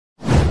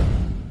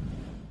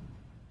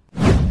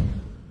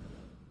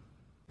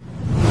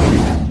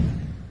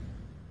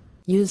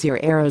Use your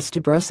arrows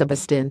to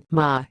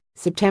browseBOSTON.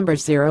 September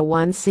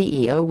 01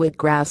 CEO with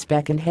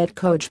Grousbeck and head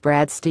coach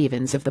Brad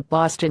Stevens of the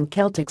Boston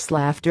Celtics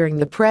laughed during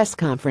the press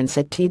conference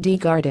at TD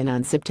Garden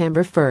on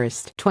September 1,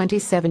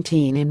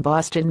 2017 in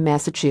Boston,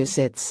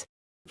 Massachusetts.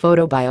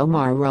 Photo by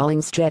Omar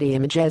Rawlings.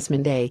 Images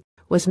Monday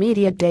was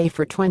media day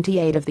for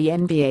 28 of the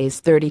NBA's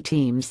 30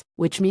 teams,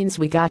 which means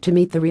we got to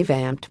meet the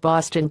revamped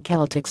Boston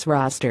Celtics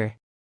roster.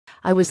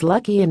 I was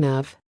lucky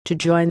enough to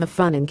join the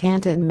fun in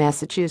Canton,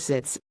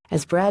 Massachusetts,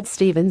 as Brad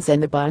Stevens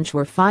and the bunch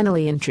were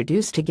finally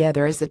introduced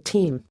together as a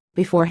team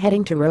before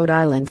heading to Rhode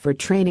Island for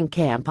training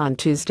camp on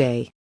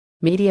Tuesday.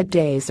 Media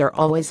days are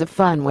always a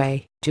fun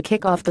way to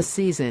kick off the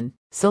season,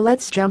 so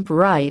let's jump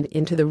right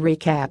into the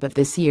recap of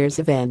this year's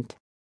event.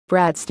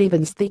 Brad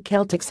Stevens, the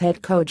Celtics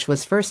head coach,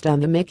 was first on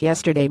the mic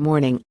yesterday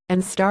morning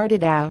and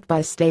started out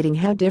by stating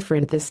how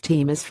different this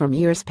team is from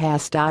years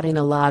past. In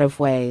a lot of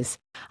ways,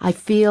 I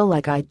feel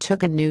like I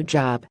took a new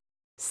job.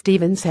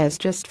 Stevens has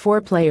just 4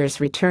 players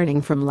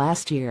returning from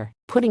last year,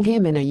 putting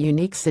him in a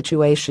unique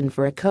situation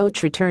for a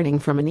coach returning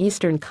from an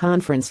Eastern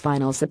Conference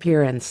Finals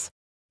appearance.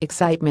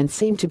 Excitement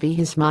seemed to be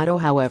his motto,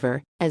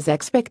 however, as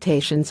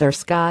expectations are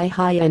sky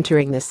high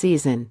entering the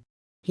season.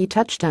 He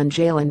touched on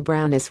Jaylen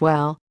Brown as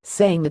well,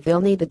 saying that they'll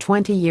need the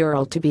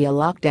 20-year-old to be a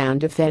lockdown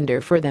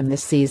defender for them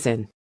this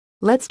season.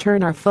 Let's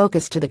turn our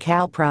focus to the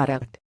Cal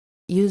product.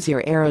 Use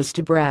your arrows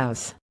to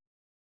browse.